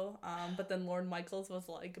let go. But then Lorne Michaels was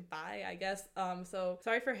like, bye, I guess. So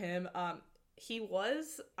sorry for him. He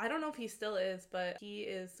was, I don't know if he still is, but he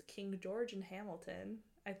is King George in Hamilton,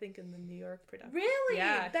 I think, in the New York production. Really?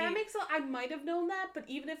 Yeah. That makes I might have known that, but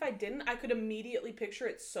even if I didn't, I could immediately picture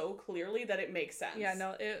it so clearly that it makes sense. Yeah,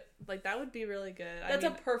 no, it, like, that would be really good. That's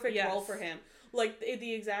a perfect yes. role for him. Like,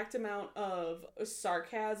 the exact amount of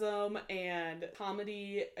sarcasm and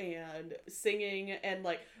comedy and singing and,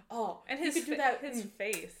 like, and he his could do that his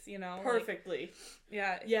face, you know, perfectly. Like,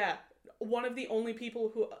 yeah. Yeah. One of the only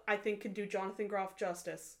people who I think can do Jonathan Groff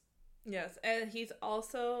justice. Yes, and he's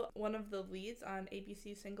also one of the leads on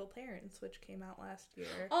ABC's Single Parents, which came out last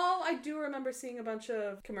year. Oh, I do remember seeing a bunch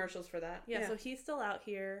of commercials for that. Yeah, so he's still out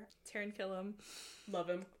here. Taron Killam. Love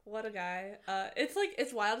him. What a guy.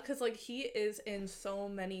 It's wild because, like, he is in so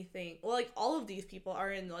many things. Well, like, all of these people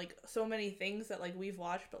are in, like, so many things that, like, we've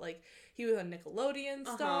watched, but, like, he was a Nickelodeon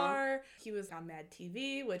star. He was on Mad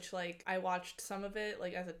TV, which, like, I watched some of it,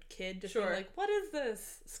 like, as a kid, just being like, what is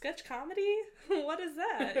this? Sketch comedy? What is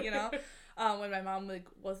that? You know? When my mom, like,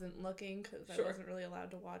 wasn't looking because I wasn't really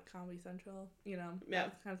allowed to watch Comedy Central, you know,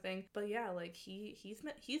 that kind of thing. But yeah, like, he's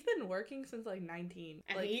been working since, like, 19.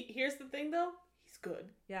 And like, here's the thing, though. He's good.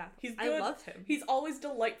 Yeah. He's good. I love him. He's always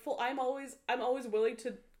delightful. I'm always willing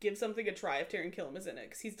to give something a try if Taron Killam is in it,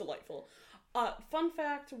 because he's delightful. Fun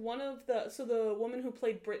fact, the woman who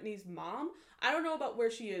played Britney's mom, I don't know about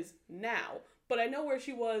where she is now, but I know where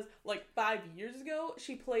she was, like, 5 years ago.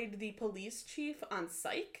 She played the police chief on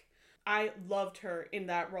Psych. I loved her in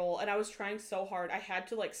that role, and I was trying so hard. I had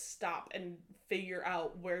to, like, stop and figure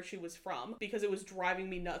out where she was from because it was driving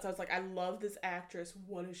me nuts. I was like, I love this actress.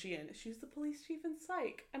 What is she in? She's the police chief in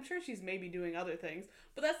Psych. I'm sure she's maybe doing other things,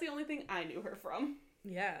 but that's the only thing I knew her from.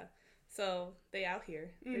 Yeah. So they out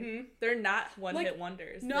here. They're not one-hit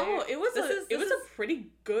wonders. No, it was a pretty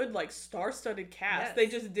good, like, star-studded cast. Yes. They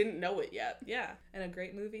just didn't know it yet. Yeah, and a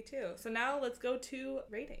great movie too. So now let's go to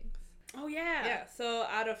ratings. Oh yeah. Yeah. So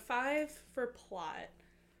out of 5 for plot.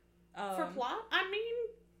 For plot, I mean,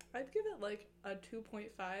 I'd give it like a 2.5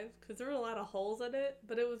 because there were a lot of holes in it,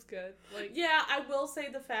 but it was good. Like, yeah, I will say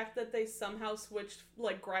the fact that they somehow switched,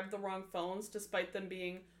 like, grabbed the wrong phones despite them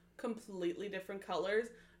being completely different colors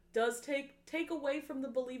does take away from the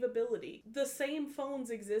believability. The same phones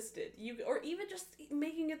existed. Or even just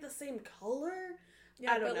making it the same color.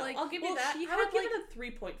 Yeah, I don't but know. like, I'll give you well, that. she I would had, give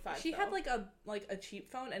like- it a 3.5. She though. had like a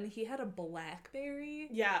cheap phone, and he had a BlackBerry.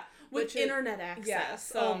 yeah, with which is- internet access.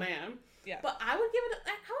 yeah, Oh so- man. Yeah. But I would give it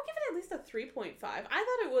at least a 3.5. I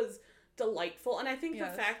thought it was delightful, and I think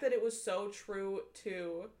Yes. the fact that it was so true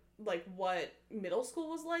to like what middle school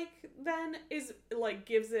was like then is like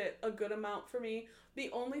gives it a good amount for me.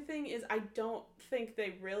 The only thing is I don't think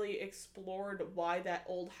they really explored why that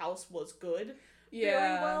old house was good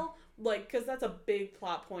very well. Like, because that's a big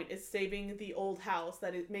plot point, is saving the old house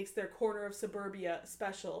that it makes their corner of suburbia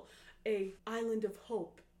special. A island of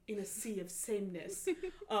hope in a sea of sameness,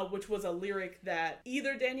 which was a lyric that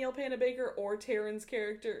either Danielle Panabaker or Taryn's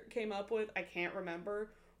character came up with. I can't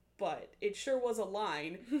remember, but it sure was a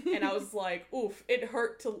line, and I was like, oof, it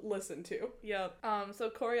hurt to listen to. Yep. So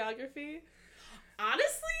choreography.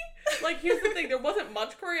 Honestly, like, here's the thing, there wasn't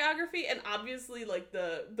much choreography, and obviously, like,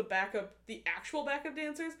 the actual backup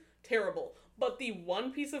dancers, terrible. But the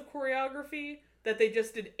one piece of choreography that they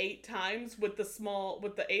just did 8 times with the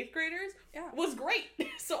 8th graders was great.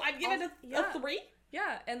 So I'd give it a 3.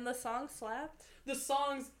 Yeah, and the song slapped. The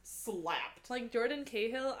songs slapped. Like Jordan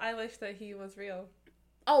Cahill, I wish that he was real.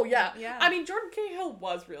 Oh, yeah. Yeah. I mean, Jordan Cahill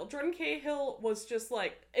was real. Jordan Cahill was just,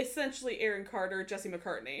 like, essentially Aaron Carter, Jesse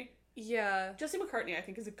McCartney. Yeah. Jesse McCartney, I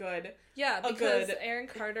think, is a good... Yeah, because Aaron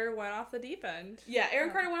Carter went off the deep end. Yeah,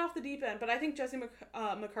 Aaron Carter went off the deep end, but I think Jesse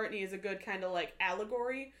McCartney is a good kind of, like,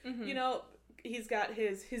 allegory. Mm-hmm. You know, he's got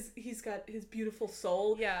his beautiful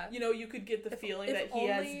soul. Yeah. You know, you could get the feeling that he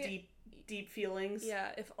has deep feelings.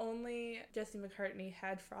 Yeah, if only Jesse McCartney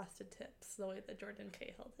had frosted tips the way that Jordan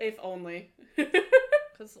Cahill did. If only.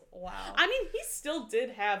 Because, wow. I mean, he still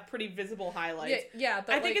did have pretty visible highlights. Yeah,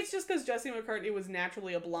 but I think it's just because Jesse McCartney was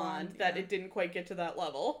naturally a blonde that it didn't quite get to that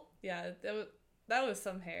level. Yeah, that was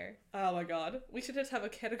some hair. Oh my god. We should just have a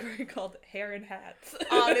category called hair and hats.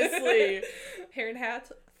 Honestly. Hair and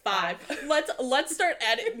hats. 5. Let's start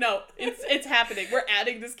adding. No, it's happening. We're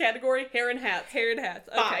adding this category. Hair and hats. Hair and hats.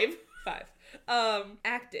 Okay. 5.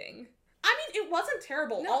 Acting. I mean, it wasn't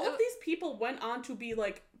terrible. No, All of these people went on to be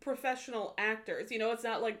like professional actors. You know, it's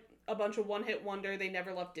not like a bunch of one-hit wonder. They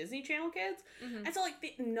never left Disney Channel kids, and so like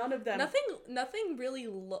none of them. Nothing really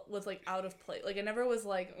was like out of place. Like it never was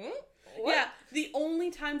like. What? Yeah, the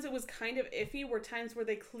only times it was kind of iffy were times where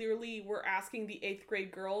they clearly were asking the 8th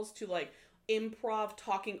grade girls to like improv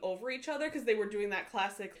talking over each other because they were doing that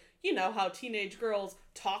classic, you know, how teenage girls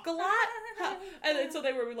talk a lot. And so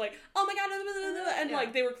they were like, oh my god, and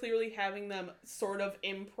like they were clearly having them sort of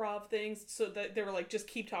improv things so that they were like, just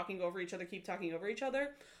keep talking over each other.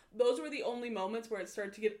 Those were the only moments where it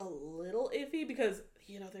started to get a little iffy because,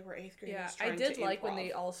 you know, they were 8th graders. Yeah, trying I did to like improv. when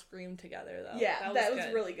they all screamed together, though. Yeah, that was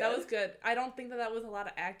really good. That was good. I don't think that was a lot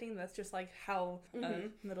of acting. That's just like how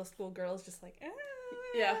middle school girls just like,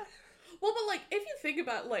 Yeah. Well, but, like, if you think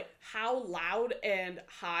about, like, how loud and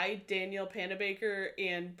high Danielle Panabaker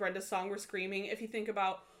and Brenda Song were screaming, if you think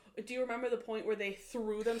about, do you remember the point where they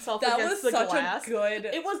threw themselves against the glass?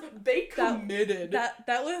 They committed. That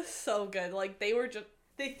was so good. Like,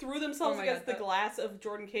 They threw themselves against the glass of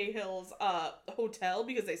Jordan Cahill's hotel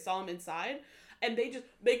because they saw him inside. And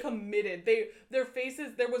they committed. Their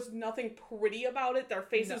faces, there was nothing pretty about it. Their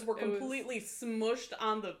faces were completely smushed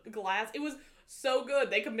on the glass. It was so good.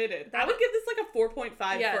 They committed. I would give this like a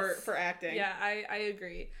 4.5 for acting. Yeah, I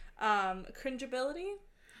agree. Cringeability?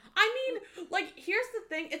 I mean, like, here's the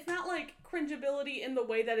thing. It's not like cringeability in the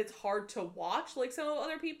way that it's hard to watch like some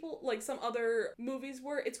other movies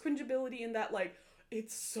were. It's cringeability in that, like,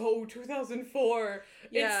 it's so 2004.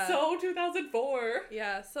 Yeah. It's so 2004.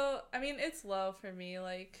 Yeah, so, I mean, it's low for me,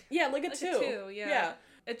 like... Yeah, like a 2. Yeah.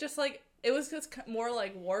 It just, like, it was just more,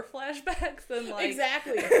 like, war flashbacks than, like...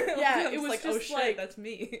 Exactly. Yeah, it was like, just, oh, shit, like... that's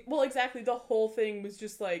me. Well, exactly. The whole thing was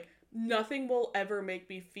just, like, nothing will ever make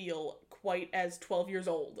me feel quite as 12 years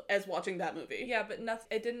old as watching that movie. Yeah, but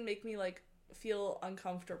it didn't make me, like, feel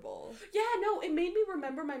uncomfortable. Yeah, no, it made me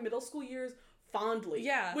remember my middle school years fondly.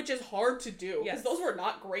 Yeah. Which is hard to do, because those were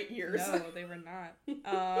not great years. No, they were not.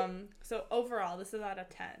 So overall, this is out of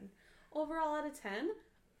 10. Overall out of 10?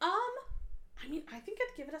 I mean, I think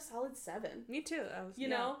I'd give it a solid 7. Me too. You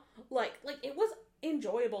know? Like, it was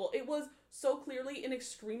enjoyable. It was so clearly an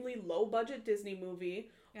extremely low-budget Disney movie,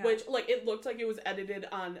 which, like, it looked like it was edited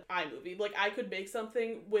on iMovie. Like, I could make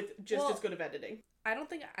something with just as good of editing. I don't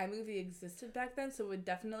think iMovie existed back then, so it would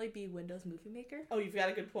definitely be Windows Movie Maker. Oh, you've got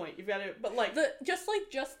a good point. You've got it, but like Just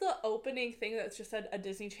the opening thing that's just said a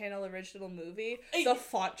Disney Channel original movie. It, the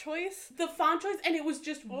font choice, and it was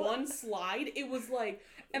just one slide. It was like,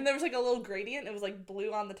 and there was like a little gradient. It was like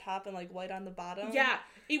blue on the top and like white on the bottom. yeah,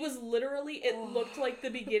 it was literally. It looked like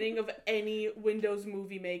the beginning of any Windows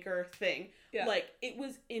Movie Maker thing. Yeah. Like it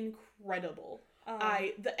was incredible.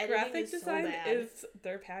 The editing graphic is design so bad. is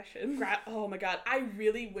their passion. Oh my god, I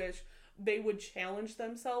really wish they would challenge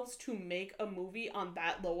themselves to make a movie on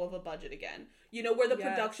that low of a budget again. You know, where the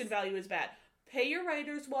production value is bad. Pay your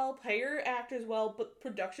writers well, pay your actors well, but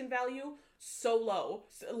production value so low.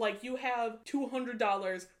 Like you have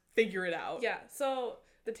 $200, figure it out. Yeah. So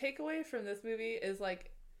the takeaway from this movie is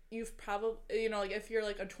like you've probably, like if you're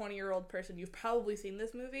like a 20-year-old person, you've probably seen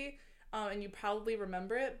this movie. And you probably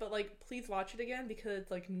remember it, but like please watch it again because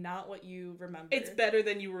it's like not what you remember. It's better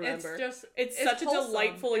than you remember. It's such wholesome. A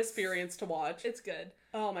delightful experience to watch. It's good.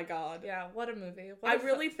 Oh my god. Yeah, what a movie. I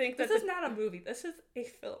really think that this is not a movie. This is a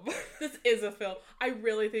film. This is a film. I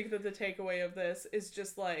really think that the takeaway of this is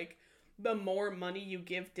just like the more money you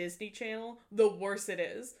give Disney Channel, the worse it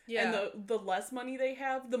is. Yeah. And the less money they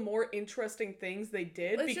have, the more interesting things they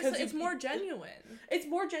did. Because it's more genuine. It's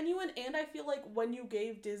more genuine, and I feel like when you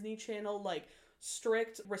gave Disney Channel, like,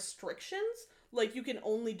 strict restrictions, like, you can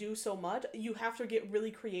only do so much, you have to get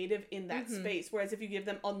really creative in that space. Whereas if you give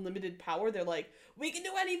them unlimited power, they're like, we can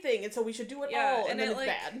do anything, and so we should do it all, and then it's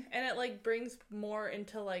bad. And it, like, brings more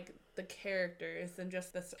into, like, the characters than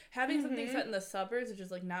just this. Having something set in the suburbs, which is,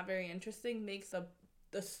 like, not very interesting, makes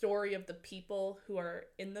the story of the people who are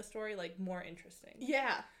in the story, like, more interesting.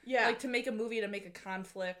 Yeah, yeah. Like, to make a movie, to make a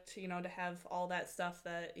conflict, to have all that stuff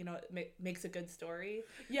that, it makes a good story.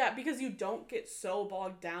 Yeah, because you don't get so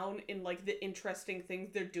bogged down in, like, the interesting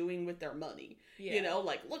things they're doing with their money. Yeah.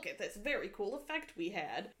 Like, look at this very cool effect we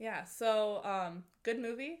had. Yeah, so, good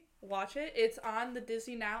movie. Watch it. It's on the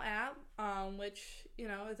Disney Now app, which,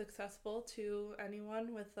 is accessible to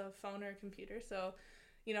anyone with a phone or a computer. So,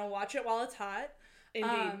 watch it while it's hot.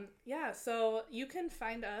 Indeed. Yeah, so you can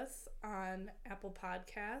find us on Apple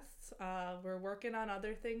Podcasts. We're working on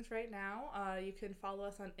other things right now. You can follow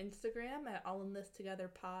us on Instagram at All In This Together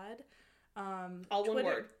Pod. All one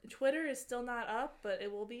word. Twitter is still not up, but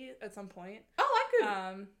it will be at some point. Oh, I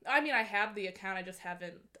could. I have the account. I just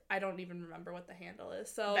haven't. I don't even remember what the handle is.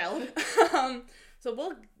 So, valid. So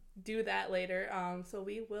we'll do that later. So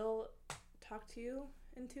we will talk to you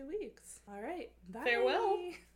in 2 weeks. All right. Bye. Farewell.